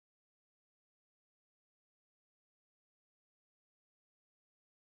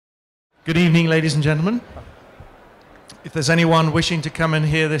Good evening, ladies and gentlemen. If there's anyone wishing to come and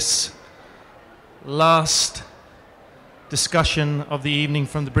hear this last discussion of the evening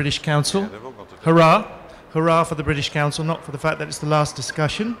from the British Council, hurrah, hurrah for the British Council, not for the fact that it's the last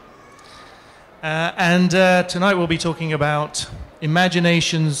discussion. Tonight we'll be talking about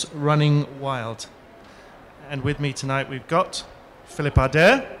imaginations running wild. And with me tonight we've got Philip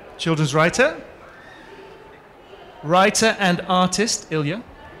Ardagh, children's writer and artist, ILYA,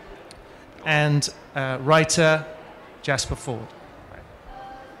 and writer Jasper Fforde.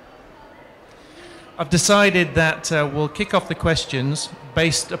 I've decided that we'll kick off the questions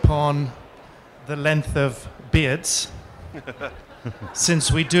based upon the length of beards,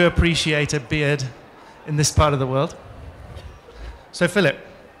 since we do appreciate a beard in this part of the world. So Philip,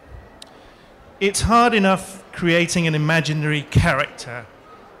 it's hard enough creating an imaginary character.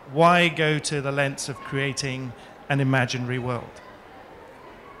 Why go to the lengths of creating an imaginary world?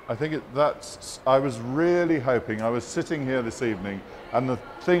 I think I was really hoping, I was sitting here this evening, and the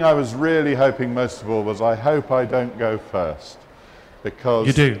thing I was really hoping most of all was I hope I don't go first. Because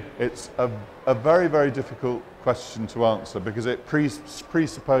you do. It's a very, very difficult question to answer because it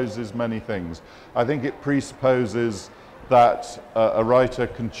presupposes many things. I think it presupposes that a writer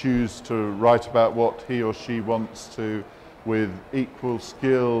can choose to write about what he or she wants to with equal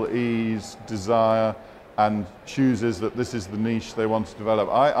skill, ease, desire, and chooses that this is the niche they want to develop.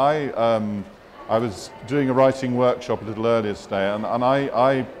 I was doing a writing workshop a little earlier today, and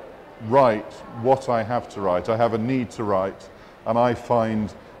I write what I have to write. I have a need to write, and I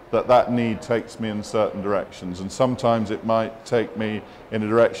find that need takes me in certain directions, and sometimes it might take me in a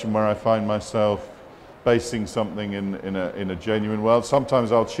direction where I find myself basing something in a genuine world.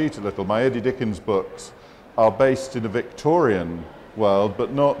 Sometimes I'll cheat a little. My Eddie Dickens books are based in a Victorian world,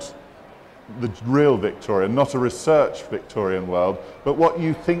 but not the real Victorian, not a research Victorian world, but what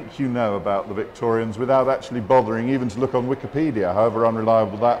you think you know about the Victorians without actually bothering even to look on Wikipedia, however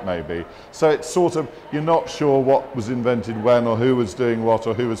unreliable that may be. So it's sort of, you're not sure what was invented when or who was doing what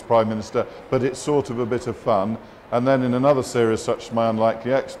or who was Prime Minister, but it's sort of a bit of fun. And then in another series such as My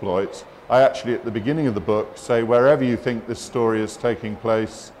Unlikely Exploits, I actually at the beginning of the book say wherever you think this story is taking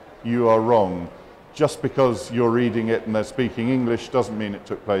place, you are wrong. Just because you're reading it and they're speaking English doesn't mean it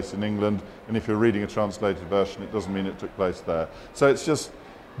took place in England, and if you're reading a translated version it doesn't mean it took place there. So it's just,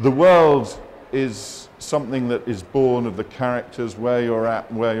 the world is something that is born of the characters, where you're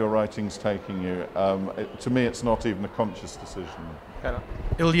at, where your writing's taking you. To me it's not even a conscious decision.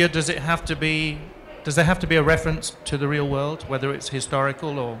 ILYA, does there have to be a reference to the real world, whether it's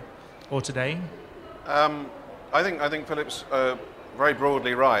historical or today? I think Philip's very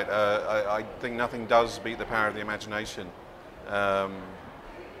broadly right. I think nothing does beat the power of the imagination.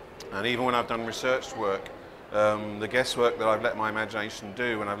 And even when I've done research work, the guesswork that I've let my imagination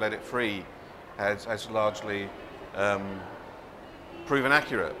do when I've let it free has largely proven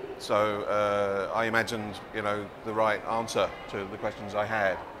accurate. So I imagined, the right answer to the questions I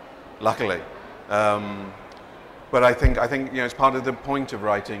had, luckily. But I think it's part of the point of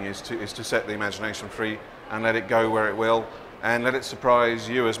writing is to set the imagination free and let it go where it will, and let it surprise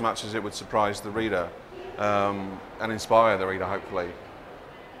you as much as it would surprise the reader, and inspire the reader, hopefully.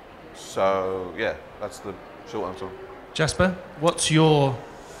 So, yeah, that's the short answer. Jasper, what's your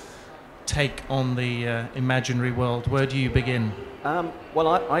take on the imaginary world? Where do you begin? Well,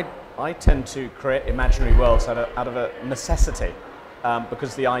 I tend to create imaginary worlds out of a necessity,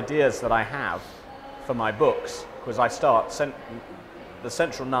 because the ideas that I have for my books, because the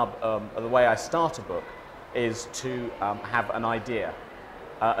central nub of the way I start a book is to have an idea.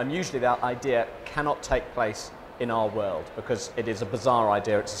 And usually that idea cannot take place in our world because it is a bizarre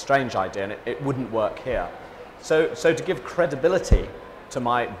idea, it's a strange idea, and it wouldn't work here. So to give credibility to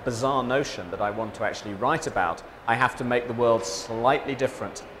my bizarre notion that I want to actually write about, I have to make the world slightly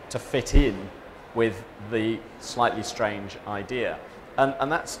different to fit in with the slightly strange idea.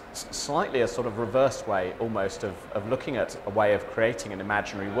 And that's slightly a sort of reversed way almost of looking at a way of creating an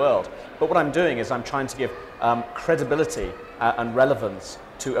imaginary world. But what I'm doing is I'm trying to give credibility and relevance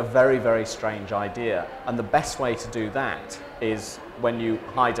to a very, very strange idea. And the best way to do that is when you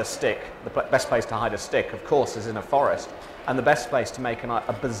hide a stick. The best place to hide a stick, of course, is in a forest. And the best place to make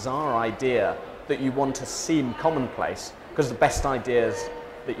a bizarre idea that you want to seem commonplace, because the best ideas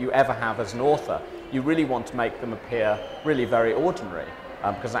that you ever have as an author, you really want to make them appear really very ordinary,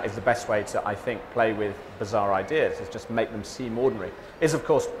 because that is the best way to, I think, play with bizarre ideas, is just make them seem ordinary, is of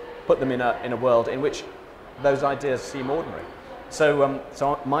course put them in a world in which those ideas seem ordinary. So,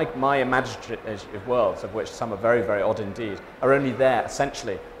 my imaginative worlds, of which some are very, very odd indeed, are only there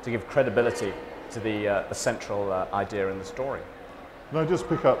essentially to give credibility to the central idea in the story. Can I just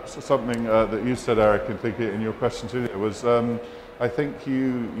pick up something that you said, Eric, and think in your question too? It was, I think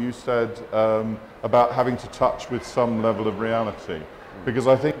you said about having to touch with some level of reality. Because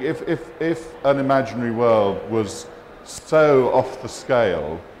I think if an imaginary world was so off the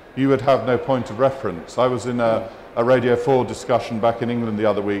scale, you would have no point of reference. I was in a Radio 4 discussion back in England the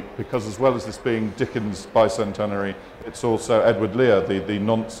other week, because as well as this being Dickens' bicentenary, it's also Edward Lear, the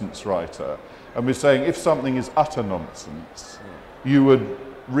nonsense writer. And we're saying if something is utter nonsense, you would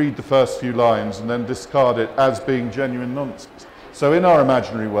read the first few lines and then discard it as being genuine nonsense. So in our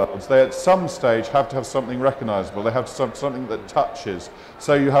imaginary worlds, they at some stage have to have something recognisable. They have something that touches.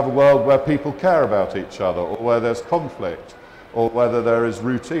 So you have a world where people care about each other, or where there's conflict, or whether there is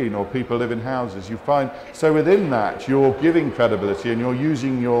routine, or people live in houses. You find, so within that, you're giving credibility and you're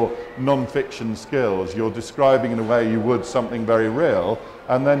using your non-fiction skills. You're describing in a way you would something very real,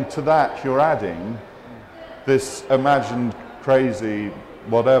 and then to that you're adding this imagined crazy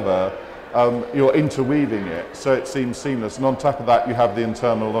whatever. You're interweaving it, so it seems seamless. And on top of that, you have the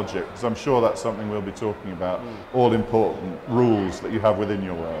internal logic, because I'm sure that's something we'll be talking about, all important rules that you have within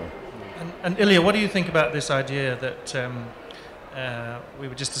your world. And ILYA, what do you think about this idea that we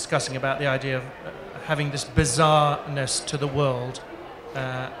were just discussing, about the idea of having this bizarreness to the world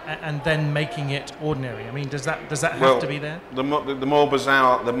and then making it ordinary? I mean, does that have to be there? The more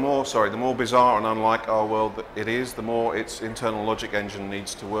bizarre and unlike our world that it is, the more its internal logic engine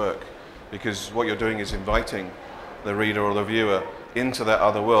needs to work. Because what you're doing is inviting the reader or the viewer into that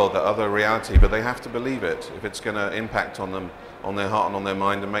other world, that other reality, but they have to believe it if it's going to impact on them, on their heart and on their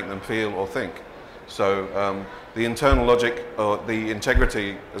mind, and make them feel or think. So the internal logic, or the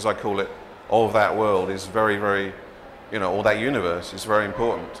integrity, as I call it, of that world is very, very, or that universe is very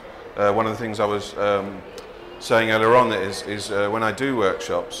important. One of the things I was saying earlier on is when I do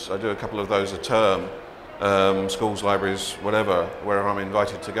workshops, I do a couple of those a term, schools, libraries, whatever, wherever I'm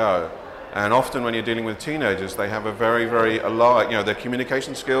invited to go. And often when you're dealing with teenagers, they have a very, very alive, their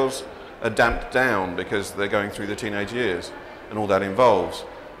communication skills are damped down because they're going through the teenage years and all that involves.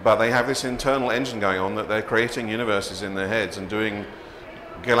 But they have this internal engine going on that they're creating universes in their heads and doing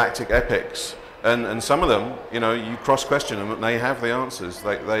galactic epics. And some of them, you cross-question them and they have the answers.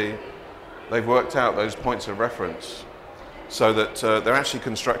 They've worked out those points of reference so that they're actually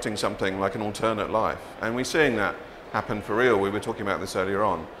constructing something like an alternate life. And we're seeing that happen for real. We were talking about this earlier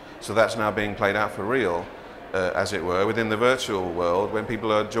on. So that's now being played out for real, as it were, within the virtual world, when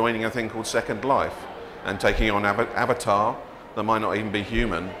people are joining a thing called Second Life and taking on avatar that might not even be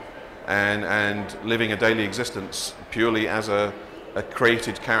human, and living a daily existence purely as a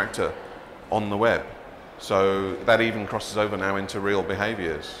created character on the web. So that even crosses over now into real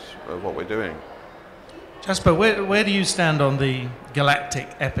behaviours of what we're doing. Jasper, where do you stand on the galactic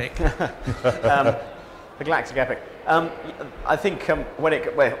epic? The galactic epic. I think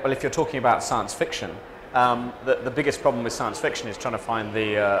if you're talking about science fiction, the biggest problem with science fiction is trying to find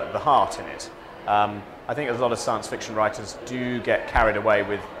the heart in it. I think a lot of science fiction writers do get carried away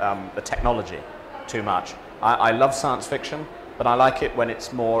with the technology too much. I love science fiction, but I like it when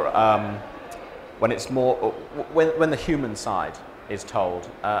it's more when the human side is told,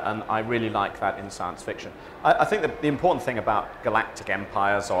 and I really like that in science fiction. I think that the important thing about galactic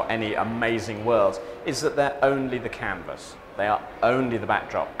empires or any amazing worlds is that they're only the canvas. They are only the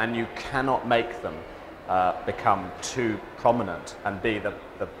backdrop, and you cannot make them become too prominent and be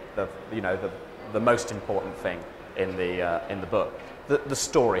the most important thing in the book. The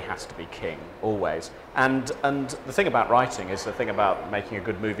story has to be king always, and the thing about writing is the thing about making a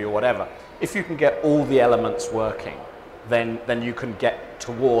good movie or whatever. If you can get all the elements working, then you can get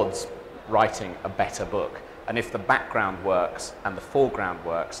towards writing a better book. And if the background works, and the foreground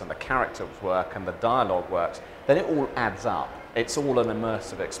works, and the characters work, and the dialogue works, then it all adds up. It's all an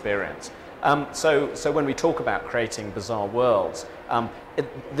immersive experience. So when we talk about creating bizarre worlds,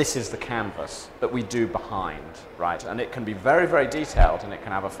 this is the canvas that we do behind, right? And it can be very, very detailed, and it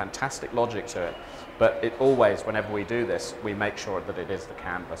can have a fantastic logic to it. But it always, whenever we do this, we make sure that it is the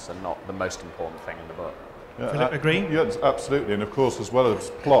canvas and not the most important thing in the book. Agree? Yes, absolutely. And of course, as well as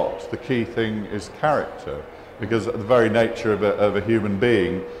plot, the key thing is character, because the very nature of a human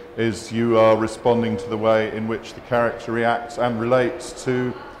being is you are responding to the way in which the character reacts and relates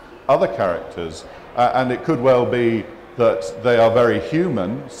to other characters. And it could well be that they are very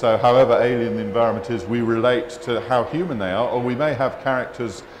human, so however alien the environment is, we relate to how human they are, or we may have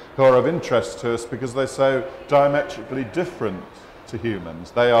characters who are of interest to us because they're so diametrically different to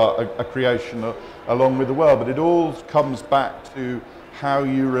humans. They are a creation along with the world, but it all comes back to how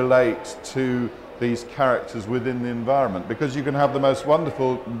you relate to these characters within the environment, because you can have the most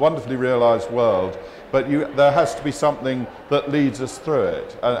wonderfully realized world, but there has to be something that leads us through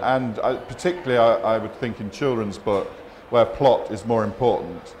it. Particularly I would think in children's book, where plot is more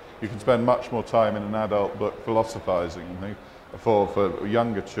important. You can spend much more time in an adult book philosophizing. For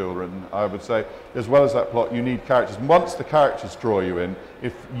younger children, I would say, as well as that plot, you need characters. And once the characters draw you in,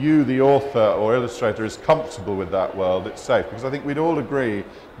 if you, the author or illustrator, is comfortable with that world, it's safe. Because I think we'd all agree,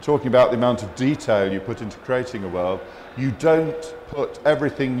 talking about the amount of detail you put into creating a world, you don't put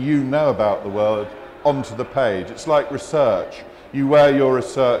everything you know about the world onto the page. It's like research. You wear your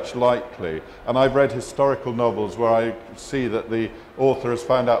research lightly. And I've read historical novels where I see that the author has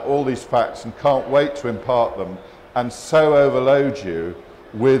found out all these facts and can't wait to impart them, and so overload you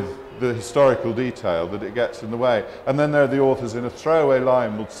with the historical detail that it gets in the way. And then there are the authors in a throwaway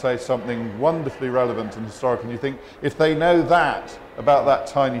line will say something wonderfully relevant and historical, and you think, if they know that about that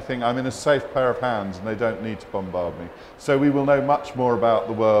tiny thing, I'm in a safe pair of hands and they don't need to bombard me. So we will know much more about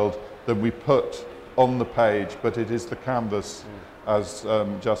the world than we put on the page, but it is the canvas, as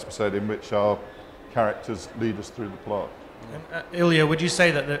Jasper said, in which our characters lead us through the plot. ILYA, would you say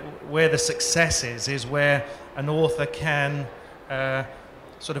that where the success is where an author can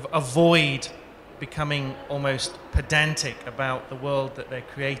sort of avoid becoming almost pedantic about the world that they're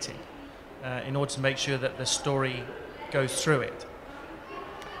creating in order to make sure that the story goes through it?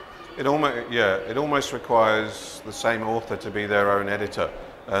 It almost requires the same author to be their own editor.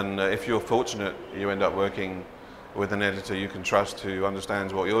 And if you're fortunate, you end up working with an editor you can trust who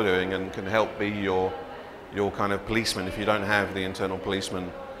understands what you're doing and can help be your kind of policeman if you don't have the internal policeman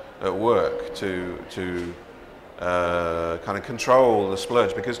at work to kind of control the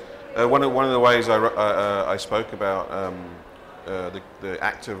splurge. Because one of the ways I spoke about the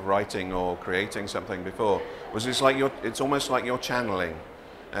act of writing or creating something before was it's almost like you're channeling,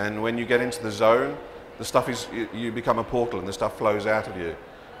 and when you get into the zone, the stuff you become a portal and the stuff flows out of you.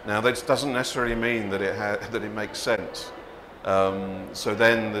 Now that doesn't necessarily mean that it makes sense. So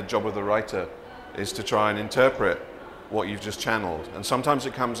then the job of the writer is to try and interpret what you've just channeled, and sometimes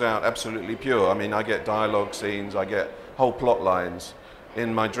it comes out absolutely pure. I mean, I get dialogue scenes, I get whole plot lines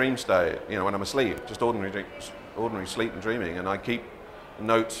in my dream state, when I'm asleep, just ordinary sleep and dreaming, and I keep a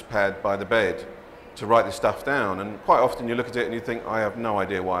notepad by the bed to write this stuff down, and quite often you look at it and you think, I have no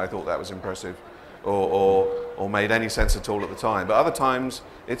idea why I thought that was impressive or made any sense at all at the time. But other times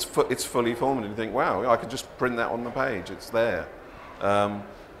it's fully formed and you think, wow, I could just print that on the page, it's there.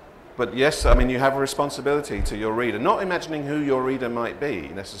 But yes, I mean, you have a responsibility to your reader, not imagining who your reader might be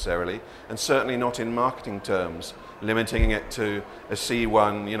necessarily, and certainly not in marketing terms, limiting it to a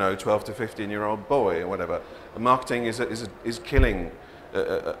C1, 12 to 15-year-old boy or whatever. Marketing is killing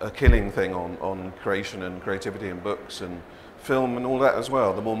a killing thing on creation and creativity in books and film and all that as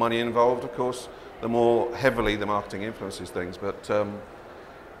well. The more money involved, of course, the more heavily the marketing influences things. But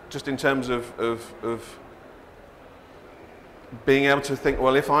just in terms of being able to think,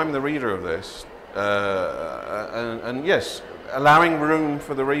 well, if I'm the reader of this, and yes, allowing room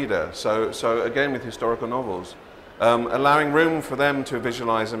for the reader. So again, with historical novels, allowing room for them to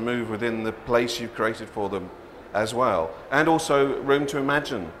visualize and move within the place you've created for them as well, and also room to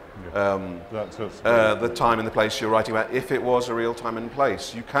imagine the time and the place you're writing about. If it was a real time and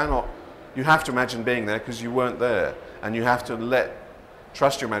place, you have to imagine being there because you weren't there, and you have to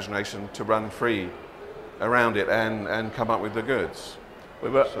trust your imagination to run free around it and come up with the goods.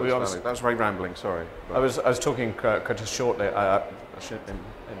 That was very rambling, sorry. I was talking just shortly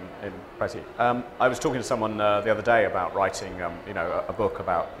in Pretty. I was talking to someone the other day about writing a book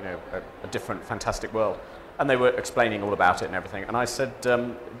about a different fantastic world, and they were explaining all about it and everything, and I said,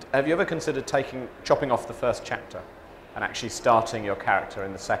 have you ever considered chopping off the first chapter and actually starting your character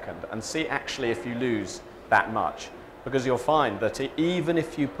in the second, and see actually if you lose that much? Because you'll find that even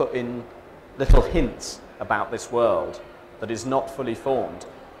if you put in little hints about this world that is not fully formed,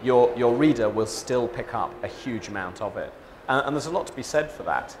 your reader will still pick up a huge amount of it. And there's a lot to be said for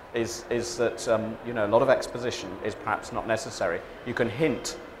that, is that a lot of exposition is perhaps not necessary. You can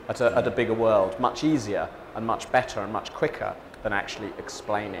hint at a bigger world much easier and much better and much quicker than actually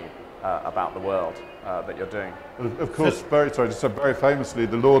explaining about the world that you're doing. Of course, very famously,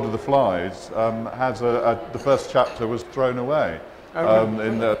 The Lord of the Flies has the first chapter was thrown away.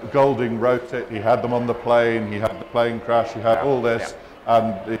 Golding wrote it, he had them on the plane, he had the plane crash, he had all this,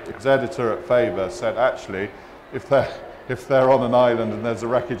 and his editor at Faber said, actually, if they're on an island and there's a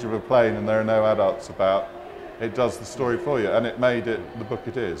wreckage of a plane and there are no adults about, It does the story for you, and it made it the book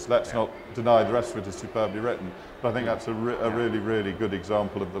it is. Let's not deny the rest of it is superbly written, but I think that's a really, really good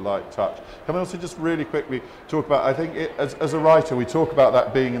example of the light touch. Can I also just really quickly talk about, I think as a writer, we talk about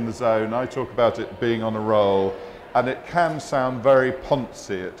that being in the zone, I talk about it being on a roll, and it can sound very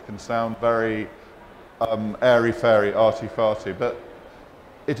poncy, it can sound very airy-fairy, arty-farty, but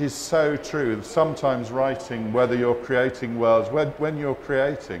it is so true. Sometimes writing, whether you're creating worlds, when you're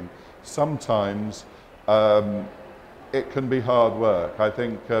creating, sometimes it can be hard work. I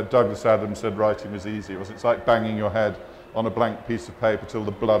think Douglas Adams said writing was easy. It's like banging your head on a blank piece of paper till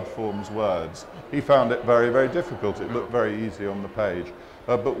the blood forms words. He found it very, very difficult. It looked very easy on the page.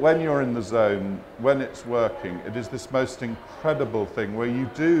 But when you're in the zone, when it's working, it is this most incredible thing where you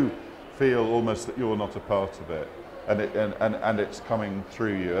do feel almost that you're not a part of it, and it's coming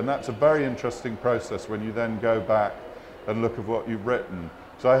through you. And that's a very interesting process when you then go back and look at what you've written.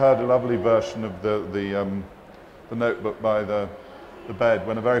 So I heard a lovely version of the Notebook by the bed,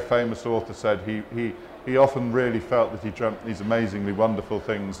 when a very famous author said he often really felt that he dreamt these amazingly wonderful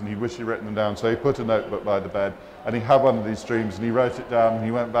things and he wished he'd written them down, so he put a notebook by the bed and he had one of these dreams and he wrote it down and he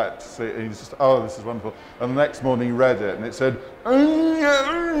went back to see it and he just, oh, this is wonderful. And the next morning he read it and it said,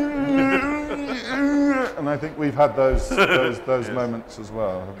 and I think we've had those yes. moments as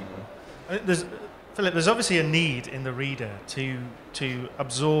well, haven't we? Philip, there's obviously a need in the reader to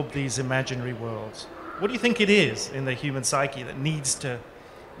absorb these imaginary worlds. What do you think it is in the human psyche that needs to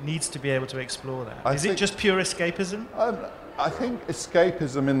be able to explore that? Is it just pure escapism? I think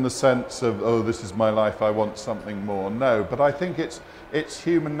escapism in the sense of, oh, this is my life, I want something more. No, but I think it's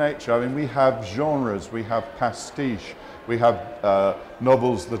human nature. I mean, we have genres, we have pastiche, we have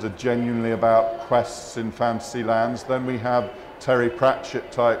novels that are genuinely about quests in fantasy lands. Then we have Terry Pratchett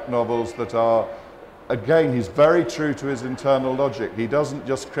type novels that are, again, he's very true to his internal logic. He doesn't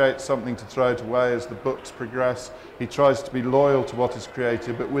just create something to throw it away as the books progress. He tries to be loyal to what is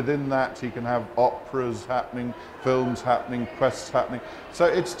created, but within that he can have operas happening, films happening, quests happening. So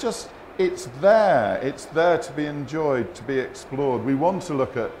it's there to be enjoyed, to be explored. We want to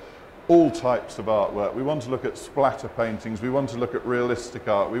look at all types of artwork. We want to look at splatter paintings. We want to look at realistic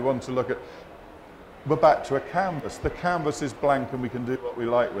art. We want to look at, we're back to a canvas. The canvas is blank and we can do what we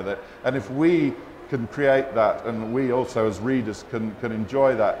like with it. And if we can create that, and we also as readers can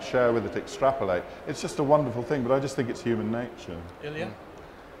enjoy that, share with it, extrapolate. It's just a wonderful thing, but I just think it's human nature. ILYA?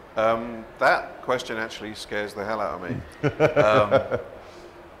 That question actually scares the hell out of me.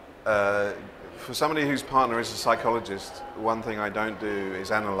 For somebody whose partner is a psychologist, one thing I don't do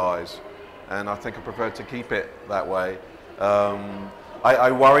is analyse, and I think I prefer to keep it that way.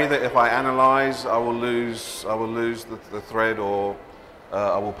 I worry that if I analyse, I will lose the thread, or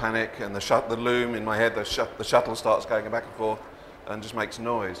I will panic, and the loom in my head, the shuttle starts going back and forth and just makes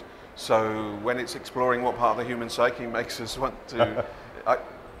noise. So when it's exploring what part of the human psyche makes us want to...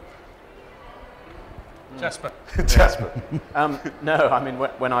 Jasper. Jasper. No, I mean,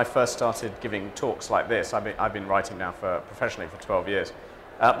 when I first started giving talks like this, I've been writing now professionally for 12 years.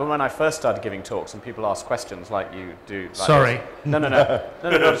 But when I first started giving talks and people ask questions like you do... Like Sorry. This, no, not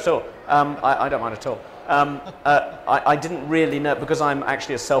at all. I don't mind at all. I didn't really know, because I'm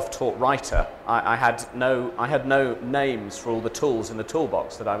actually a self-taught writer. I had no names for all the tools in the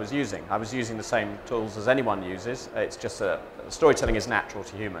toolbox that I was using. I was using the same tools as anyone uses. It's just storytelling is natural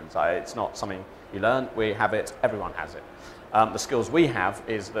to humans. It's not something you learn. We have it. Everyone has it. The skills we have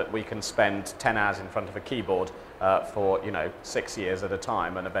is that we can spend 10 hours in front of a keyboard for 6 years at a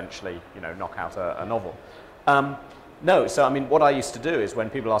time, and eventually knock out a novel. No, so I mean, what I used to do is when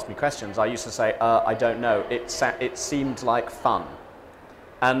people ask me questions, I used to say, I don't know, it seemed like fun.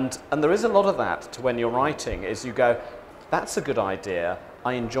 And there is a lot of that to when you're writing, is you go, that's a good idea,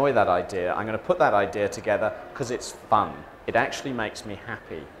 I enjoy that idea, I'm going to put that idea together because it's fun. It actually makes me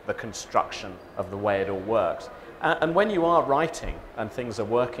happy, the construction of the way it all works. And when you are writing and things are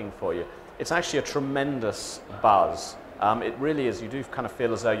working for you, it's actually a tremendous buzz. It really is, you do kind of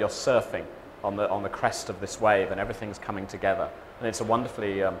feel as though you're surfing on the crest of this wave and everything's coming together, and it's a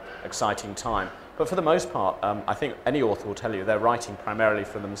wonderfully exciting time. But for the most part, I think any author will tell you they're writing primarily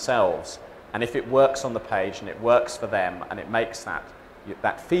for themselves, and if it works on the page and it works for them and it makes that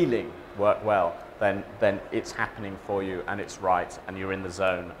feeling work well, then it's happening for you and it's right and you're in the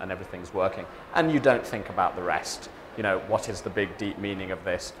zone and everything's working, and you don't think about the rest. What is the big deep meaning of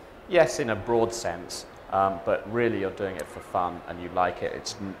this? Yes, in a broad sense. But really you're doing it for fun and you like it,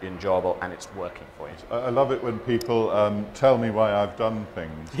 it's enjoyable and it's working for you. I love it when people tell me why I've done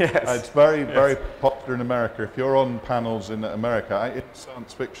things. Yes. It's very popular in America. If you're on panels in America, in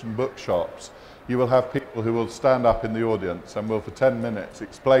science fiction bookshops, you will have people who will stand up in the audience and will for 10 minutes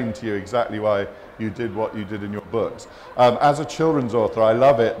explain to you exactly why you did what you did in your books. As a children's author, I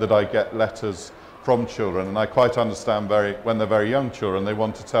love it that I get letters from children, and I quite understand when they're very young children, they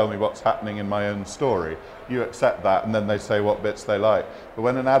want to tell me what's happening in my own story. You accept that, and then they say what bits they like. But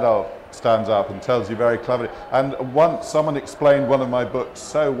when an adult stands up and tells you very cleverly, and once someone explained one of my books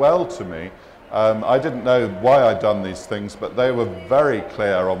so well to me, I didn't know why I'd done these things, but they were very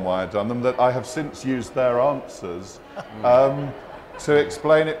clear on why I'd done them, that I have since used their answers to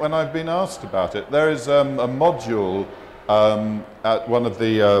explain it when I've been asked about it. There is a module at one of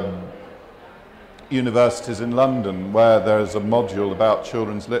the universities in London where there is a module about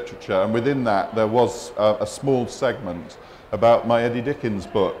children's literature, and within that there was a small segment about my Eddie Dickens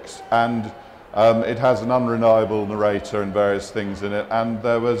books, and it has an unreliable narrator and various things in it, and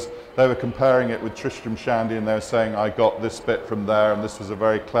they were comparing it with Tristram Shandy, and they were saying I got this bit from there and this was a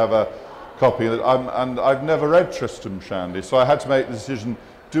very clever copy, and I've never read Tristram Shandy, so I had to make the decision,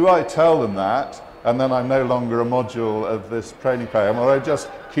 do I tell them that and then I'm no longer a module of this training program, or I just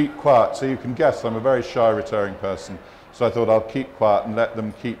keep quiet? So you can guess I'm a very shy rhetoric person, so I thought I'll keep quiet and let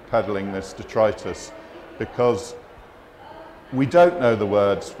them keep peddling this detritus, because we don't know the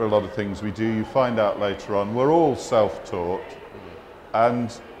words for a lot of things we do. You find out later on. We're all self-taught,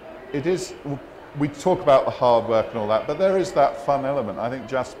 and it is, we talk about the hard work and all that, but there is that fun element. I think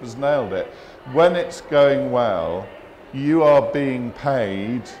Jasper's nailed it. When it's going well, you are being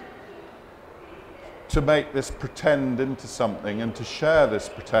paid to make this pretend into something and to share this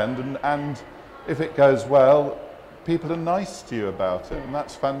pretend, and if it goes well, people are nice to you about it, and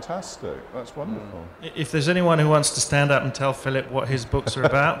that's fantastic. That's wonderful. If there's anyone who wants to stand up and tell Philip what his books are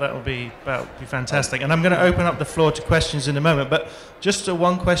about, that would be fantastic. And I'm going to open up the floor to questions in a moment, but just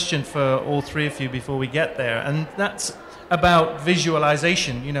one question for all three of you before we get there, and that's about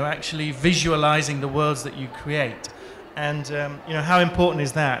visualization, you know, actually visualizing the worlds that you create. And you know, how important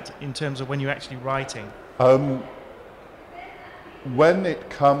is that in terms of when you're actually writing? When it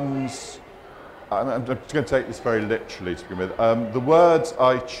comes, I'm just going to take this very literally to begin with. The words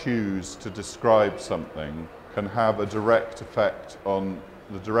I choose to describe something can have a direct effect on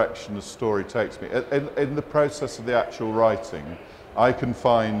the direction the story takes me. In the process of the actual writing, I can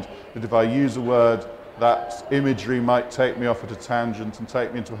find that if I use a word, that imagery might take me off at a tangent and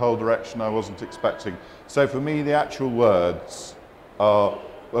take me into a whole direction I wasn't expecting. So for me, the actual words are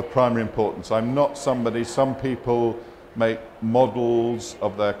of primary importance. I'm not somebody, some people make models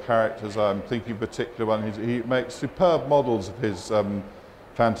of their characters. I'm thinking of a particular one. He makes superb models of his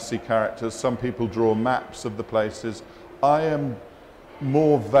fantasy characters. Some people draw maps of the places. I am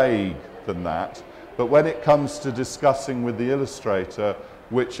more vague than that. But when it comes to discussing with the illustrator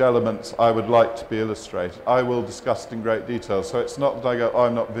which elements I would like to be illustrated, I will discuss it in great detail. So it's not that I go, oh,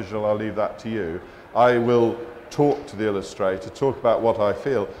 I'm not visual, I'll leave that to you. I will talk to the illustrator, talk about what I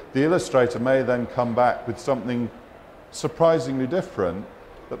feel. The illustrator may then come back with something surprisingly different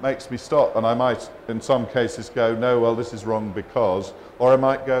that makes me stop, and I might in some cases go, no, well, this is wrong because, or I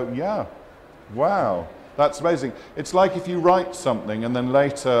might go, yeah, wow, that's amazing. It's like if you write something and then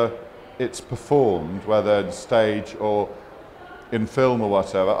later it's performed, whether on stage or in film or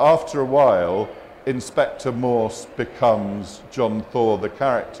whatever. After a while, Inspector Morse becomes John Thor, the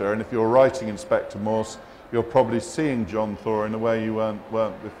character, and if you're writing Inspector Morse, you're probably seeing John Thor in a way you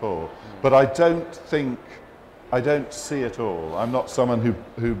weren't before. But I don't see it all. I'm not someone who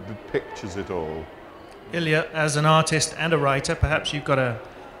pictures it all. ILYA, as an artist and a writer, perhaps you've got a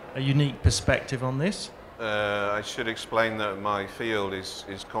unique perspective on this? I should explain that my field is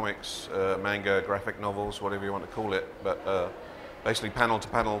comics, manga, graphic novels, whatever you want to call it, but basically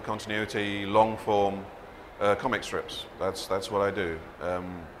panel-to-panel continuity, long-form comic strips. That's what I do.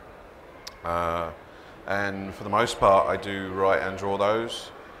 And for the most part, I do write and draw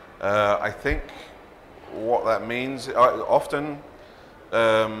those. I think what that means, often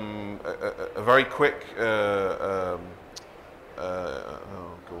a very quick, oh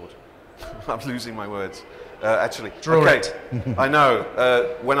God, I'm losing my words. Actually, draw okay, it. I know.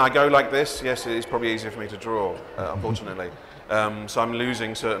 When I go like this, yes, it is probably easier for me to draw, unfortunately. So I'm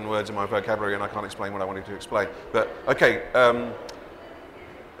losing certain words in my vocabulary and I can't explain what I wanted to explain. But okay,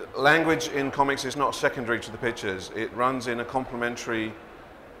 language in comics is not secondary to the pictures. It runs in a complementary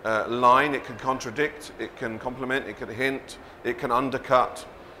line. It can contradict, it can complement, it can hint, it can undercut,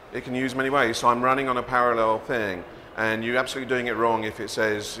 it can use many ways. So I'm running on a parallel thing, and you're absolutely doing it wrong if it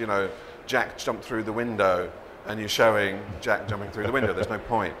says, you know, Jack jumped through the window and you're showing Jack jumping through the window. There's no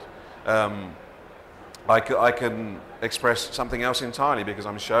point. I can express something else entirely because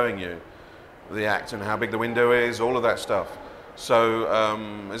I'm showing you the act and how big the window is, all of that stuff. So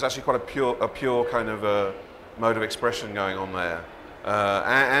there's actually quite a pure kind of mode of expression going on there,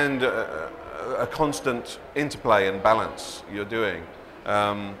 and a constant interplay and balance you're doing.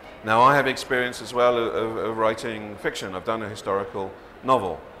 Now I have experience as well of writing fiction. I've done a historical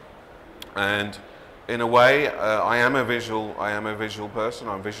novel, and in a way I am a visual person.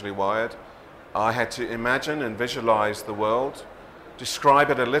 I'm visually wired. I had to imagine and visualize the world, describe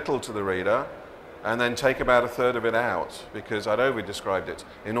it a little to the reader, and then take about a third of it out because I'd over-described it.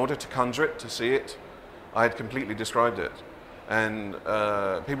 In order to conjure it, to see it, I had completely described it. And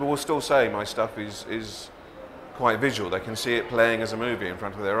people will still say my stuff is quite visual. They can see it playing as a movie in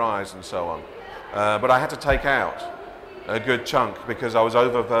front of their eyes and so on. But I had to take out a good chunk because I was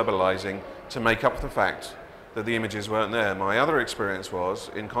over-verbalizing to make up for the fact that the images weren't there. My other experience was,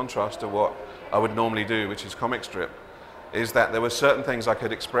 in contrast to what I would normally do, which is comic strip, is that there were certain things I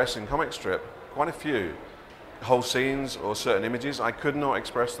could express in comic strip, quite a few, whole scenes or certain images. I could not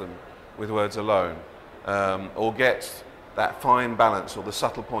express them with words alone, or get that fine balance or the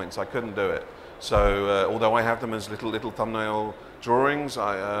subtle points. I couldn't do it. So although I have them as little thumbnail drawings,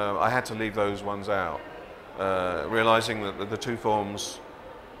 I had to leave those ones out, realizing that the two forms,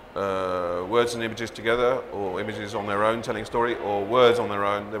 words and images together, or images on their own telling a story, or words on their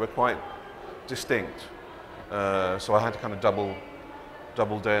own, they were quite distinct. So I had to kind of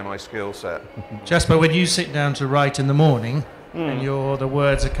double dare my skill set. Jasper, when you sit down to write in the morning and the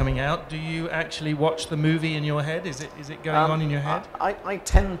words are coming out, do you actually watch the movie in your head? Is it going on in your head? I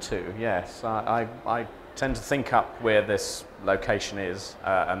tend to, yes. I tend to think up where this location is,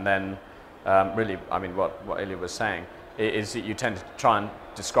 and then really, I mean, what ILYA was saying is that you tend to try and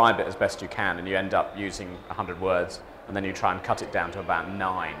describe it as best you can, and you end up using 100 words, and then you try and cut it down to about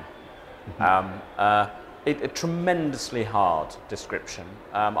 9. A tremendously hard description.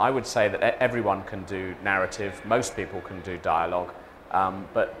 I would say that everyone can do narrative, most people can do dialogue,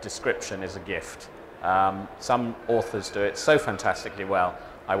 but description is a gift. Some authors do it so fantastically well,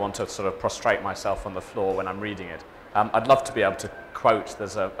 I want to sort of prostrate myself on the floor when I'm reading it. I'd love to be able to quote,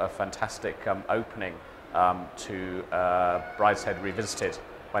 there's a fantastic opening to Brideshead Revisited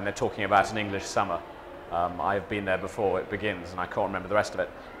when they're talking about an English summer. I've been there before, it begins, and I can't remember the rest of it.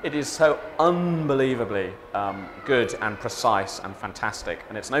 It is so unbelievably good and precise and fantastic,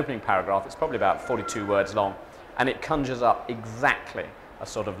 and it's an opening paragraph. It's probably about 42 words long, and it conjures up exactly a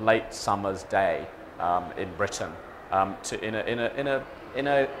sort of late summer's day in Britain, to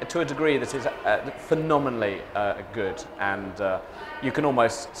a degree that is phenomenally good, and you can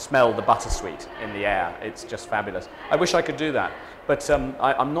almost smell the buttersweet in the air. It's just fabulous. I wish I could do that, but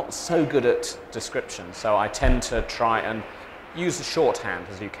I'm not so good at description, so I tend to try and use the shorthand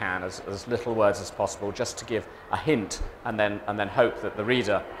as you can, as little words as possible, just to give a hint, and then hope that the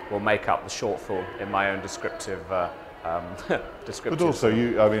reader will make up the shortfall in my own descriptive. But also,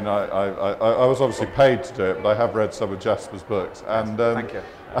 I was obviously paid to do it, but I have read some of Jasper's books, and thank you.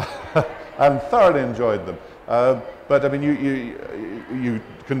 and thoroughly enjoyed them. But I mean, you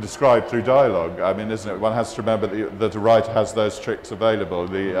can describe through dialogue. I mean, isn't it? One has to remember that a writer has those tricks available.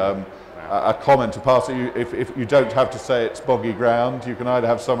 A comment to pass it. If you don't have to say it's boggy ground, you can either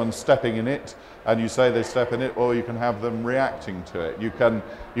have someone stepping in it, and you say they step in it, or you can have them reacting to it. You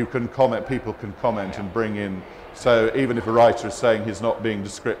can comment. People can comment and bring in. So even if a writer is saying he's not being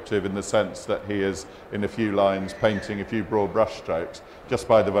descriptive in the sense that he is in a few lines painting a few broad brushstrokes, just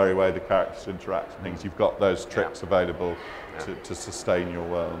by the very way the characters interact and things, you've got those tricks available to sustain your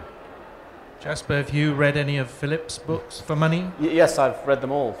world. Jasper, have you read any of Philip's books for money? Yes, I've read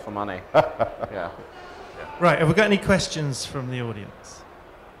them all for money. Yeah. Right, have we got any questions from the audience?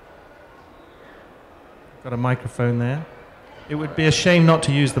 Got a microphone there. It would be a shame not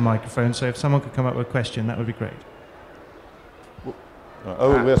to use the microphone, so if someone could come up with a question, that would be great.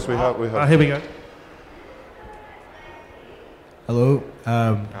 Oh, yes, we have. Here we go. Hello.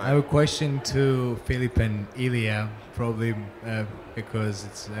 I have a question to Philip and ILYA, probably because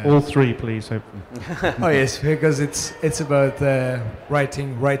it's... All three, please. Oh, yes, because it's about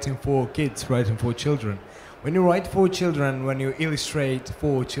writing for kids, writing for children. When you write for children, when you illustrate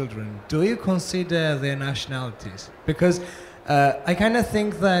for children, do you consider their nationalities? Because I kind of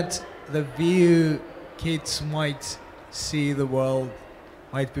think that the view kids might see the world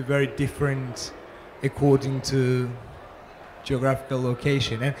might be very different according to geographical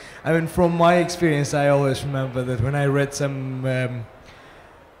location. And I mean, from my experience, I always remember that when I read some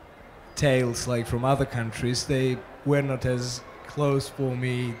tales like from other countries, they were not as close for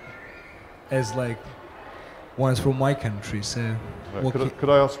me as like ones from my country. So, could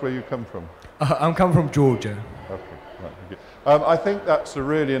I ask where you come from? I'm come from Georgia. Okay. I think that's a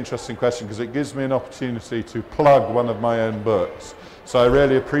really interesting question because it gives me an opportunity to plug one of my own books. So I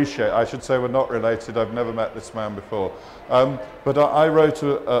really appreciate, I should say we're not related, I've never met this man before. But I wrote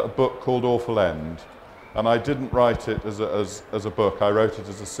a book called Awful End, and I didn't write it as a book, I wrote it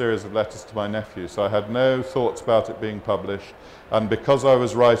as a series of letters to my nephew. So I had no thoughts about it being published, and because I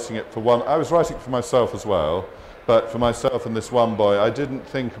was writing it I was writing it for myself as well, but for myself and this one boy, I didn't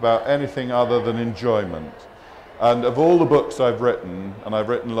think about anything other than enjoyment. And of all the books I've written, and I've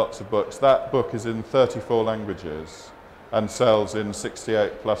written lots of books, that book is in 34 languages and sells in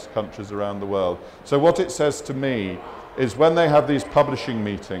 68 plus countries around the world. So what it says to me is when they have these publishing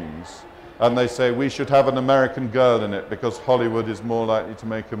meetings and they say we should have an American girl in it because Hollywood is more likely to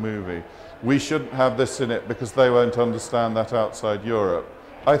make a movie, we shouldn't have this in it because they won't understand that outside Europe,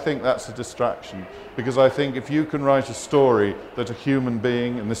 I think that's a distraction, because I think if you can write a story that a human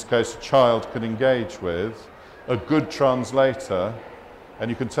being, in this case a child, can engage with, a good translator,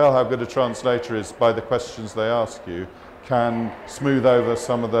 and you can tell how good a translator is by the questions they ask you, can smooth over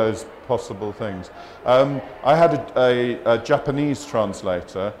some of those possible things. I had a Japanese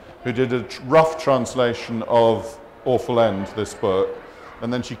translator who did a rough translation of Awful End, this book,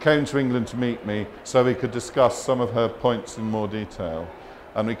 and then she came to England to meet me so we could discuss some of her points in more detail.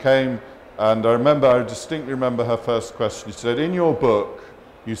 And we came, and I distinctly remember her first question. She said, in your book,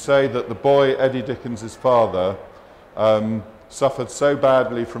 you say that the boy, Eddie Dickens's father, suffered so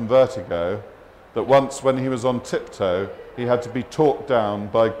badly from vertigo that once when he was on tiptoe, he had to be talked down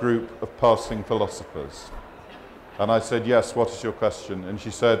by a group of passing philosophers. And I said, yes, what is your question? And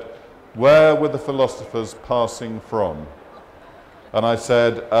she said, where were the philosophers passing from? And I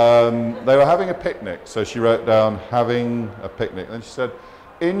said, they were having a picnic. So she wrote down, having a picnic. And she said,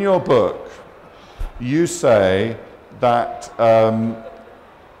 in your book, you say that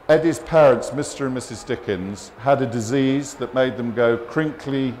Eddie's parents, Mr. and Mrs. Dickens, had a disease that made them go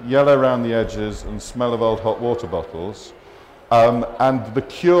crinkly, yellow around the edges, and smell of old hot water bottles. And the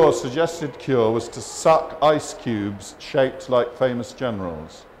cure, suggested cure, was to suck ice cubes shaped like famous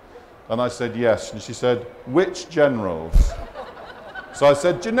generals. And I said, yes. And she said, which generals? So I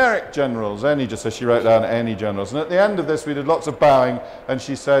said, generic generals, any, just as she wrote down, any generals. And at the end of this, we did lots of bowing, and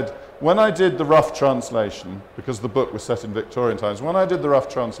she said, when I did the rough translation, because the book was set in Victorian times, when I did the rough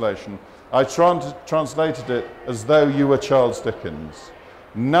translation, I translated it as though you were Charles Dickens.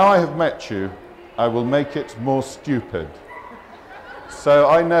 Now I have met you, I will make it more stupid. So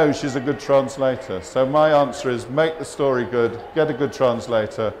I know she's a good translator. So my answer is make the story good, get a good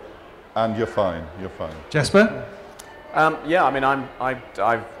translator, and you're fine, you're fine. Jasper? Yeah, I mean,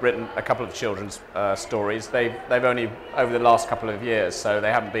 I've written a couple of children's stories. They've only over the last couple of years, so they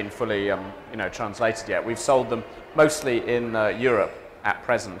haven't been fully, translated yet. We've sold them mostly in Europe at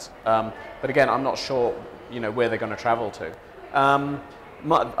present, but again, I'm not sure, where they're going to travel to.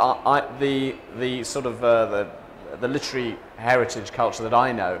 The literary heritage culture that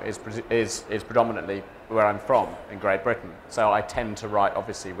I know is predominantly where I'm from in Great Britain. So I tend to write,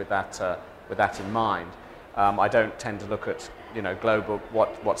 obviously, with that in mind. I don't tend to look at, global,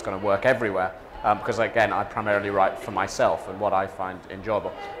 what's going to work everywhere, because again, I primarily write for myself and what I find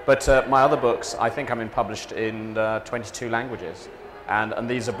enjoyable. But my other books, I think I'm published in 22 languages, and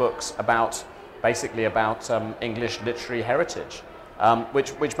these are books basically about English literary heritage,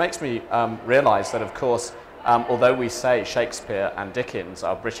 which makes me realise that, of course, although we say Shakespeare and Dickens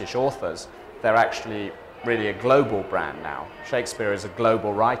are British authors, they're actually really a global brand now. Shakespeare is a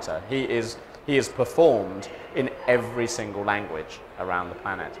global writer. He is performed in every single language around the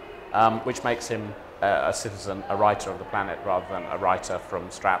planet, which makes him a citizen, a writer of the planet, rather than a writer from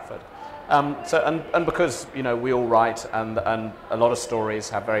Stratford. And because we all write, and a lot of stories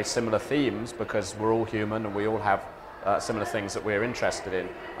have very similar themes because we're all human and we all have similar things that we're interested in.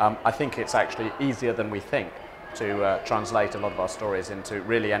 I think it's actually easier than we think to translate a lot of our stories into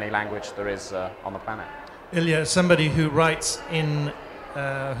really any language there is on the planet. ILYA, somebody who writes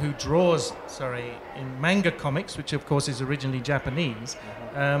who draws in manga comics, which of course is originally Japanese.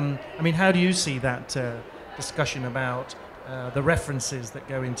 I mean, how do you see that discussion about the references that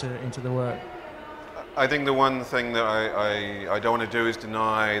go into the work? I think the one thing that I don't want to do is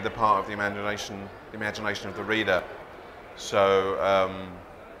deny the part of the imagination of the reader. So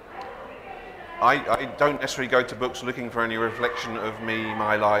I don't necessarily go to books looking for any reflection of me,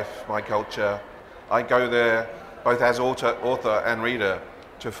 my life, my culture. I go there both as author and reader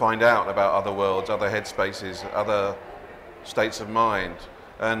to find out about other worlds, other headspaces, other states of mind.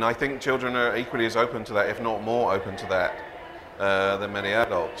 And I think children are equally as open to that, if not more open to that, than many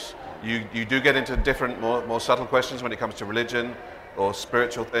adults. You do get into different, more subtle questions when it comes to religion or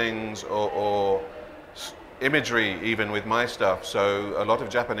spiritual things or imagery even with my stuff. So a lot of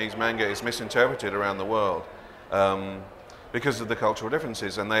Japanese manga is misinterpreted around the world because of the cultural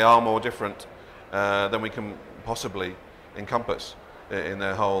differences, and they are more different than we can possibly encompass in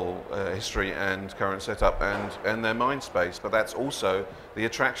their whole history and current setup and their mind space. But that's also the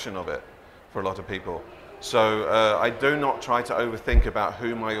attraction of it for a lot of people. So I do not try to overthink about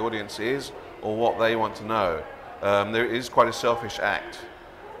who my audience is or what they want to know. There is quite a selfish act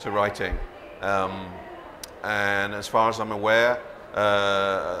to writing. And as far as I'm aware,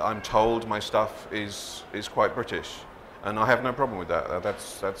 I'm told my stuff is quite British. And I have no problem with that.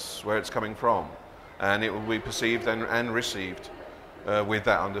 That's where it's coming from. And it will be perceived and received with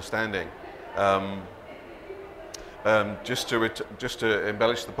that understanding. Just to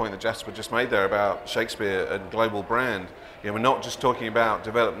embellish the point that Jasper just made there about Shakespeare and global brand, we're not just talking about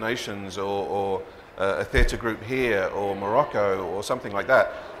developed nations or a theatre group here or Morocco or something like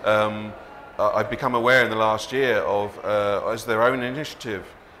that. I've become aware in the last year of, as their own initiative,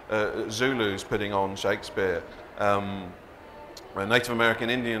 Zulus putting on Shakespeare, Native American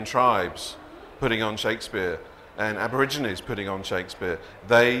Indian tribes putting on Shakespeare, and Aborigines putting on Shakespeare.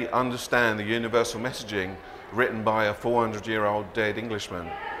 They understand the universal messaging written by a 400-year-old dead Englishman,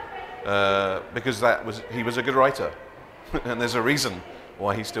 because he was a good writer, and there's a reason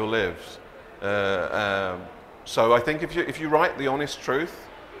why he still lives. So I think if you write the honest truth,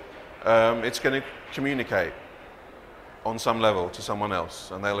 it's going to communicate on some level to someone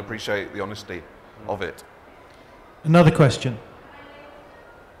else, and they'll appreciate the honesty of it. Another question.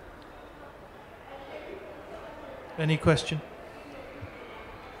 Any question?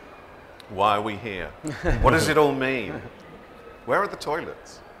 Why are we here? What does it all mean? Where are the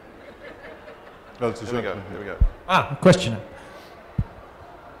toilets? Here we go. Here we go. A question.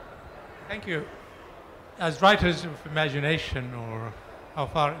 Thank you. As writers of imagination, or how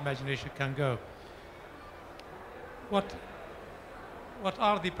far imagination can go, what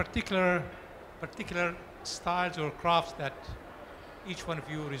are the particular styles or crafts that each one of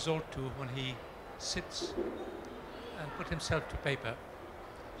you resort to when he sits and put himself to paper?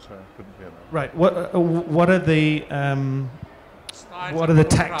 Sorry, I couldn't hear that. Right. What are the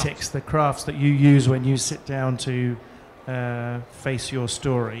tactics, the crafts that you use when you sit down to face your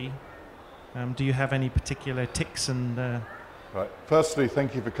story? Do you have any particular tics and? Right. Firstly,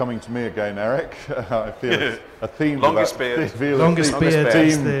 thank you for coming to me again, Eric. I feel it's a theme. Longest beard. Longest beard.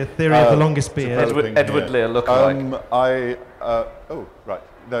 It's the theory of the longest beard. Edward Lear lookalike. Oh, right.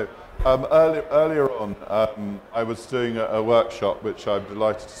 No. Earlier on, I was doing a workshop, which I'm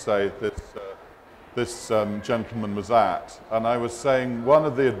delighted to say this gentleman was at, and I was saying one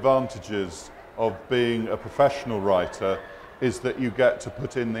of the advantages of being a professional writer is that you get to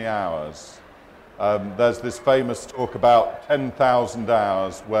put in the hours. There's this famous talk about 10,000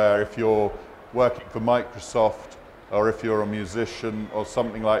 hours, where if you're working for Microsoft or if you're a musician or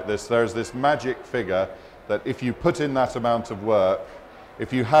something like this, there's this magic figure that if you put in that amount of work,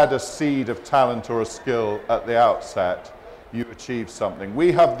 if you had a seed of talent or a skill at the outset, you achieve something.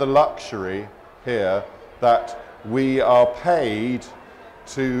 We have the luxury here that we are paid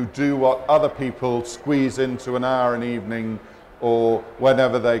to do what other people squeeze into an hour an evening or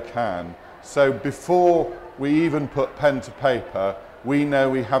whenever they can. So before we even put pen to paper, we know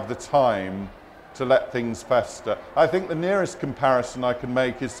we have the time to let things fester. I think the nearest comparison I can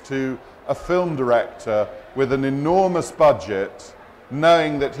make is to a film director with an enormous budget,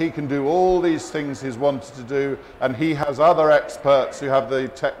 knowing that he can do all these things he's wanted to do, and he has other experts who have the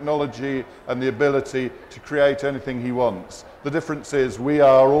technology and the ability to create anything he wants. The difference is we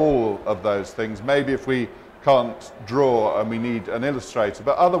are all of those things. Maybe if we can't draw and we need an illustrator,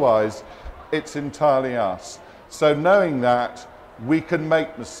 but otherwise it's entirely us. So knowing that, we can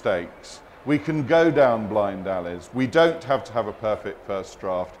make mistakes. We can go down blind alleys. We don't have to have a perfect first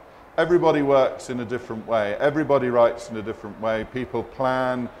draft. Everybody works in a different way. Everybody writes in a different way. People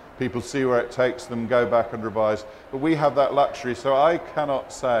plan, people see where it takes them, go back and revise. But we have that luxury, so I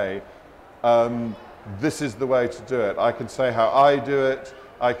cannot say, this is the way to do it. I can say how I do it.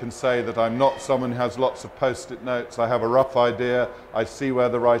 I can say that I'm not someone who has lots of post-it notes. I have a rough idea. I see where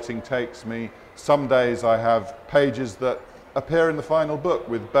the writing takes me. Some days I have pages that appear in the final book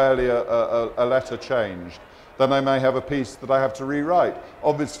with barely a letter changed. Then I may have a piece that I have to rewrite.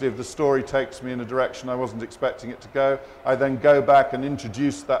 Obviously, if the story takes me in a direction I wasn't expecting it to go, I then go back and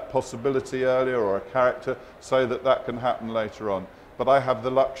introduce that possibility earlier or a character so that that can happen later on. But I have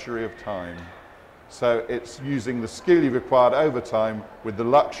the luxury of time. So it's using the skill you required over time with the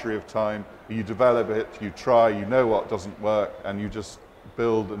luxury of time. You develop it, you try, you know what doesn't work, and you just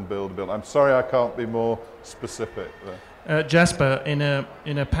build and build and build. I'm sorry I can't be more specific there. Jasper, in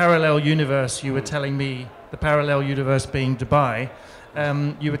a parallel universe, you were telling me the parallel universe being Dubai.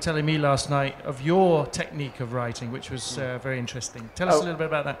 You were telling me last night of your technique of writing, which was very interesting. Tell us a little bit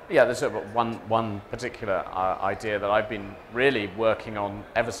about that. Yeah, there's one particular idea that I've been really working on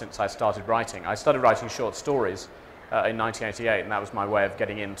ever since I started writing. I started writing short stories in 1988, and that was my way of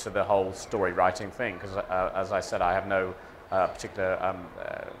getting into the whole story writing thing, because as I said, I have no particular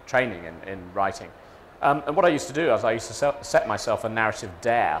training in writing. And what I used to do is I used to set myself a narrative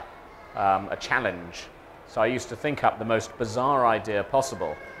dare, a challenge. So I used to think up the most bizarre idea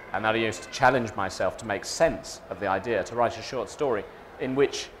possible, and then I used to challenge myself to make sense of the idea, to write a short story in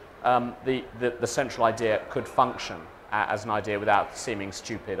which the central idea could function as an idea without seeming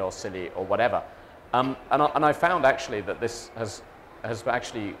stupid or silly or whatever. And I found actually that this has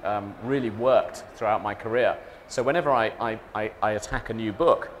actually really worked throughout my career. So whenever I attack a new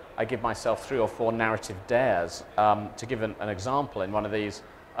book, I give myself 3 or 4 narrative dares. To give an example, in one of these,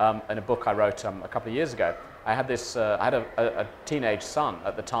 in a book I wrote a couple of years ago, I had a teenage son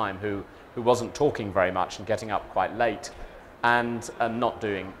at the time who wasn't talking very much and getting up quite late and not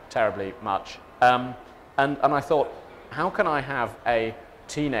doing terribly much. And I thought, how can I have a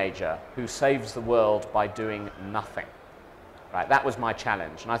teenager who saves the world by doing nothing? Right, that was my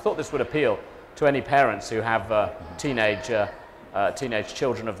challenge, and I thought this would appeal to any parents who have teenage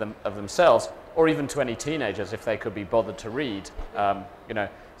children of themselves, or even to any teenagers if they could be bothered to read.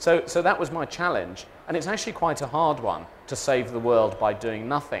 So that was my challenge, and it's actually quite a hard one to save the world by doing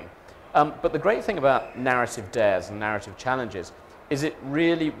nothing. But the great thing about narrative dares and narrative challenges is it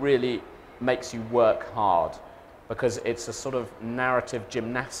really, really makes you work hard, because it's a sort of narrative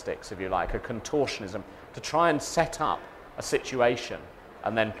gymnastics, if you like, a contortionism, to try and set up a situation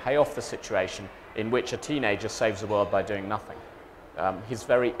and then pay off the situation in which a teenager saves the world by doing nothing. His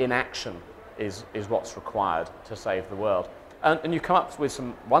very inaction is what's required to save the world. And you come up with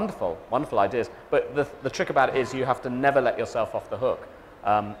some wonderful, wonderful ideas, but the trick about it is you have to never let yourself off the hook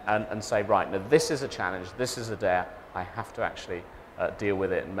and say, right, now this is a challenge, this is a dare, I have to actually deal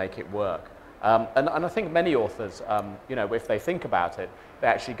with it and make it work. And I think many authors, if they think about it, they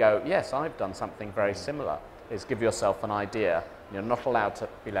actually go, yes, I've done something very similar. Is give yourself an idea. You're not allowed to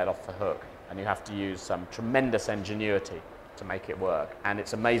be let off the hook, and you have to use some tremendous ingenuity to make it work. And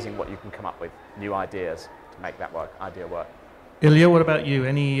it's amazing what you can come up with, new ideas to make that idea work. ILYA, what about you?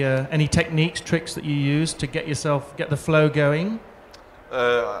 Any techniques, tricks that you use to get the flow going?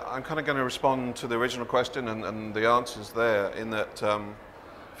 I'm kind of going to respond to the original question and the answers there, in that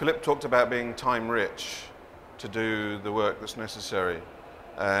Philip talked about being time rich to do the work that's necessary.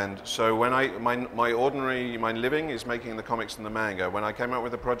 And so when my living is making the comics and the manga. When I came up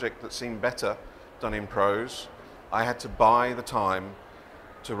with a project that seemed better done in prose, I had to buy the time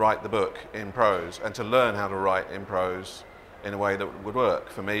to write the book in prose and to learn how to write in prose in a way that would work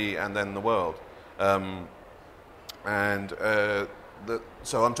for me and then the world. So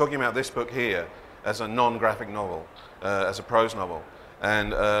I'm talking about this book here as a non-graphic novel, as a prose novel.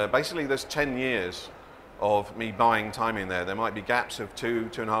 And basically there's 10 years of me buying time in there. There might be gaps of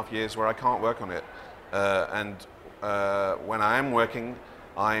 2.5 years where I can't work on it. When I am working,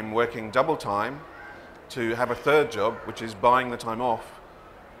 I'm working double time to have a third job, which is buying the time off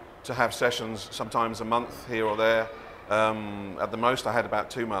to have sessions, sometimes a month here or there. At the most, I had about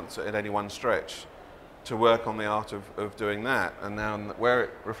 2 months at any one stretch to work on the art of doing that. And now where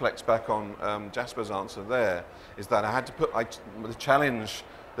it reflects back on Jasper's answer there is that I had to put the challenge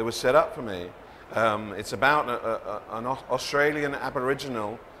that was set up for me. It's about an Australian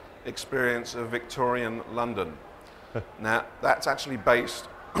Aboriginal experience of Victorian London. Now, that's actually based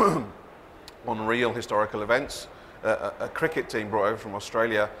on real historical events. A cricket team brought over from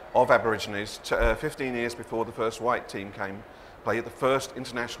Australia of Aborigines 15 years before the first white team came, played the first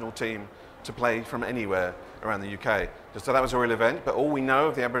international team to play from anywhere around the UK. So that was a real event, but all we know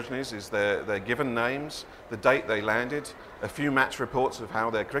of the Aborigines is their given names, the date they landed, a few match reports of how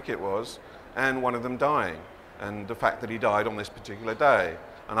their cricket was, and one of them dying, and the fact that he died on this particular day.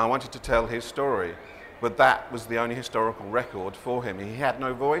 And I wanted to tell his story, but that was the only historical record for him. He had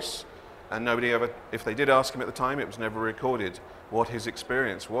no voice, and nobody ever, if they did ask him at the time, it was never recorded what his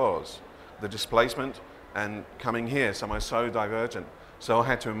experience was. The displacement and coming here, somewhere so divergent. So I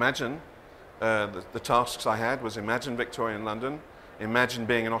had to imagine, the tasks I had was imagine Victorian London, imagine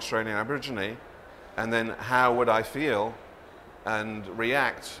being an Australian Aborigine, and then how would I feel and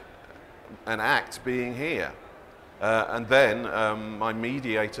react and act being here. And then my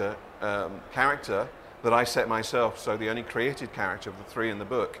mediator character that I set myself, so the only created character of the 3 in the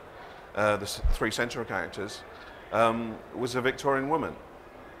book, the 3 central characters, was a Victorian woman.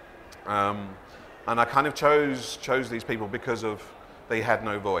 And I kind of chose these people because they had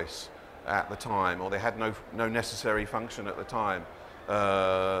no voice. at the time, or they had no necessary function at the time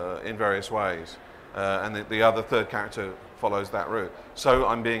in various ways. And the other third character follows that route. So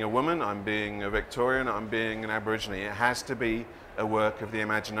I'm being a woman, I'm being a Victorian, I'm being an Aborigine. It has to be a work of the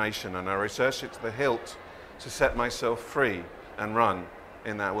imagination, and I research it to the hilt to set myself free and run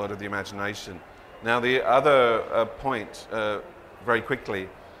in that world of the imagination. Now the other point, very quickly,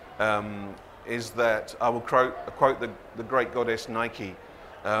 is that I will quote the great goddess Nike,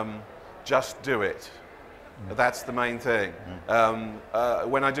 just do it. That's the main thing.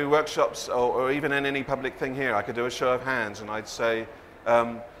 When I do workshops or even in any public thing here, I could do a show of hands and I'd say,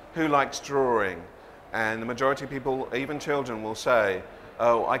 who likes drawing? And the majority of people, even children, will say,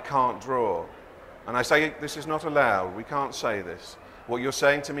 oh, I can't draw. And I say, this is not allowed, we can't say this. What you're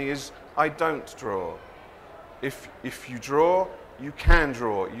saying to me is, I don't draw. If you draw, you can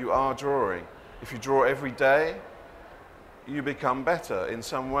draw, you are drawing. If you draw every day, you become better in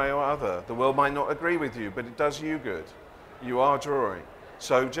some way or other. The world might not agree with you, but it does you good. You are drawing.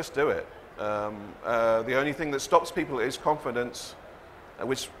 So just do it. The only thing that stops people is confidence,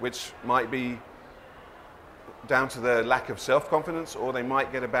 which might be down to their lack of self-confidence, or they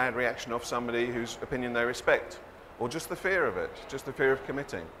might get a bad reaction off somebody whose opinion they respect, or just the fear of it, just the fear of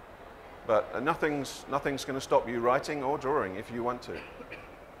committing. But nothing's going to stop you writing or drawing if you want to.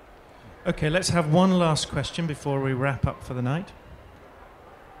 Okay, let's have one last question before we wrap up for the night.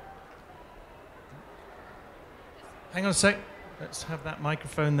 Hang on a sec. Let's have that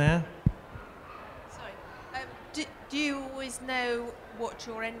microphone there. Sorry. Do you always know what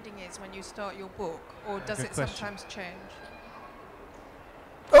your ending is when you start your book, or does Good it question. sometimes change?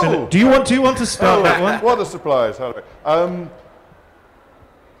 Philip, do you want to start that one? What a surprise.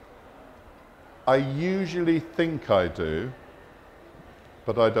 I usually think I do,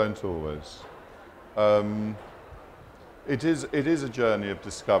 but I don't always. It is a journey of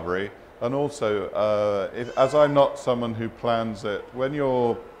discovery, and also, as I'm not someone who plans it, when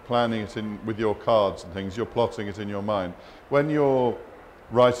you're planning it in with your cards and things, you're plotting it in your mind. When you're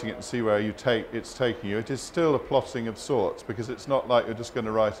writing it and see where it's taking you, it is still a plotting of sorts, because it's not like you're just going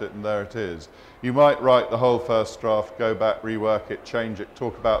to write it and there it is. You might write the whole first draft, go back, rework it, change it,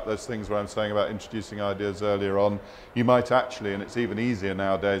 talk about those things where I'm saying about introducing ideas earlier on. You might actually, and it's even easier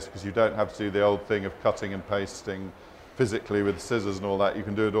nowadays because you don't have to do the old thing of cutting and pasting physically with scissors and all that, you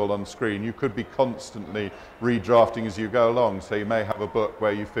can do it all on screen. You could be constantly redrafting as you go along, so you may have a book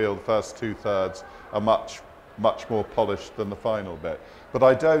where you feel the first 2/3 are much more polished than the final bit. But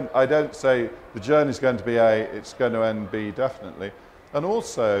I don't say the journey's going to be A, it's going to end B, definitely. And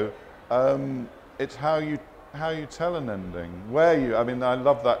also, it's how you tell an ending. I mean, I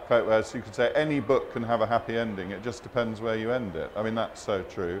love that quote where you could say any book can have a happy ending, it just depends where you end it. I mean, that's so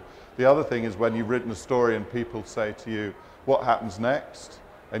true. The other thing is when you've written a story and people say to you, what happens next?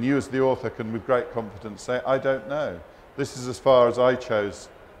 And you as the author can with great confidence say, I don't know. This is as far as I chose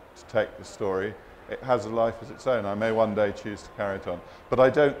to take the story. It has a life as its own. I may one day choose to carry it on. But I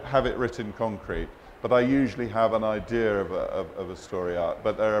don't have it written concrete. But I usually have an idea of a story arc.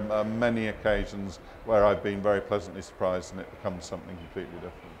 But there are many occasions where I've been very pleasantly surprised and it becomes something completely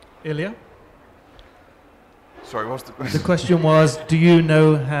different. ILYA? Sorry, what's the question? The question was, do you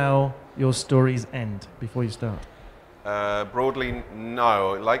know how your stories end before you start? Broadly,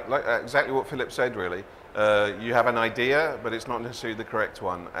 no. Like exactly what Philip said, really. You have an idea, but it's not necessarily the correct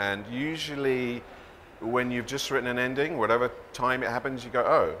one. And usually, when you've just written an ending, whatever time it happens, you go,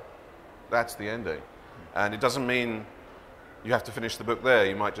 oh, that's the ending. And it doesn't mean you have to finish the book there.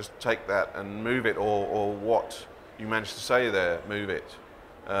 You might just take that and move it, or what you managed to say there, move it.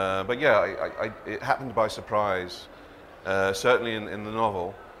 But yeah, it happened by surprise, certainly in the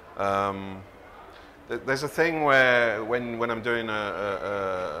novel. There's a thing where when I'm doing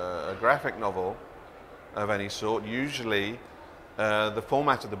a graphic novel of any sort, usually the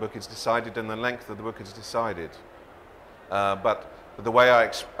format of the book is decided and the length of the book is decided. But the way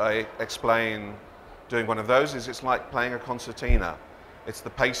I explain doing one of those is it's like playing a concertina. It's the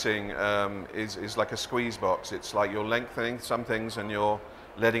pacing is like a squeeze box. It's like you're lengthening some things and you're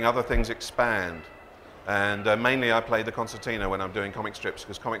letting other things expand. And mainly I play the concertina when I'm doing comic strips,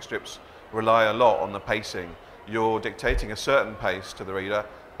 because comic strips rely a lot on the pacing. You're dictating a certain pace to the reader,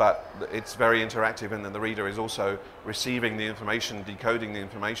 but it's very interactive, and then the reader is also receiving the information, decoding the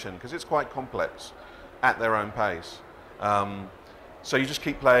information, because it's quite complex at their own pace. So you just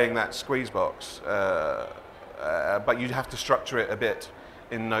keep playing that squeeze box, but you have to structure it a bit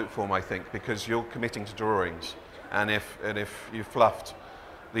in note form, I think, because you're committing to drawings, and if you fluffed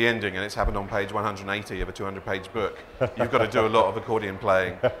the ending and it's happened on page 180 of a 200-page book, you've got to do a lot of accordion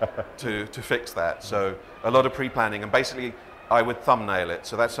playing to fix that. So a lot of pre-planning, and basically I would thumbnail it.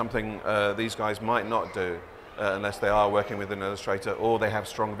 So that's something these guys might not do unless they are working with an illustrator, or they have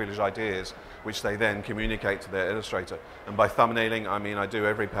strong village ideas, which they then communicate to their illustrator. And by thumbnailing, I mean I do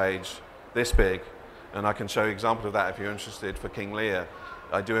every page this big, and I can show you examples of that if you're interested for King Lear.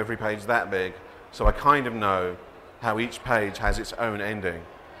 I do every page that big, so I kind of know how each page has its own ending,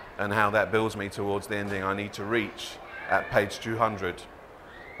 and how that builds me towards the ending I need to reach at page 200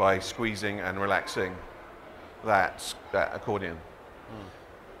 by squeezing and relaxing that accordion.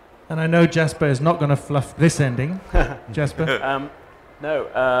 And I know Jasper is not going to fluff this ending. Jasper?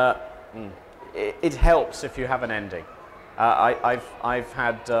 No, it helps if you have an ending. I've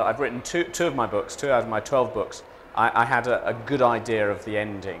written two of my books, 2 out of my 12 books. I had a good idea of the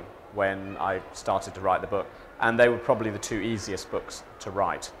ending when I started to write the book, and they were probably the 2 easiest books to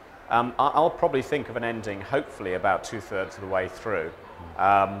write. I'll probably think of an ending, hopefully about 2/3 of the way through,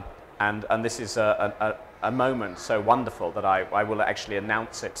 and this is a moment so wonderful that I will actually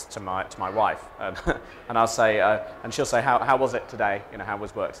announce it to my wife, and I'll say, and she'll say, how was it today? You know, how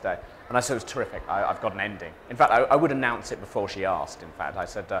was work today? And I said, it was terrific. I've got an ending. In fact, I would announce it before she asked. In fact, I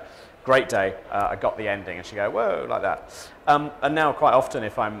said, great day. I got the ending, and she go, whoa, like that. And now, quite often,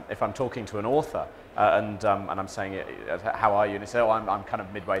 if I'm talking to an author and I'm saying, how are you? And they say, oh, I'm kind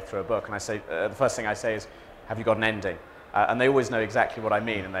of midway through a book, and I say, the first thing I say is, have you got an ending? And they always know exactly what I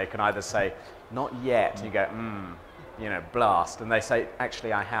mean, and they can either say, not yet, and you go, you know, blast, and they say,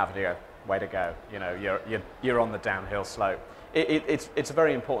 actually, I have, and you go, way to go, you know, you're on the downhill slope. It's a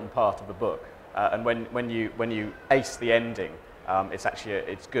very important part of the book, and when you ace the ending,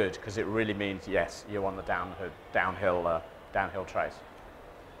 it's good, because it really means, yes, you're on the downhill trace.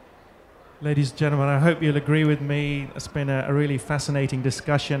 Ladies and gentlemen, I hope you'll agree with me. It's been a really fascinating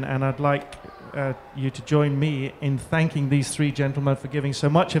discussion, and I'd like you to join me in thanking these 3 gentlemen for giving so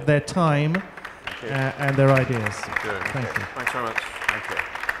much of their time and their ideas. Thank you. Thank you. Thanks very much. Thank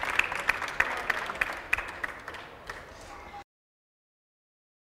you.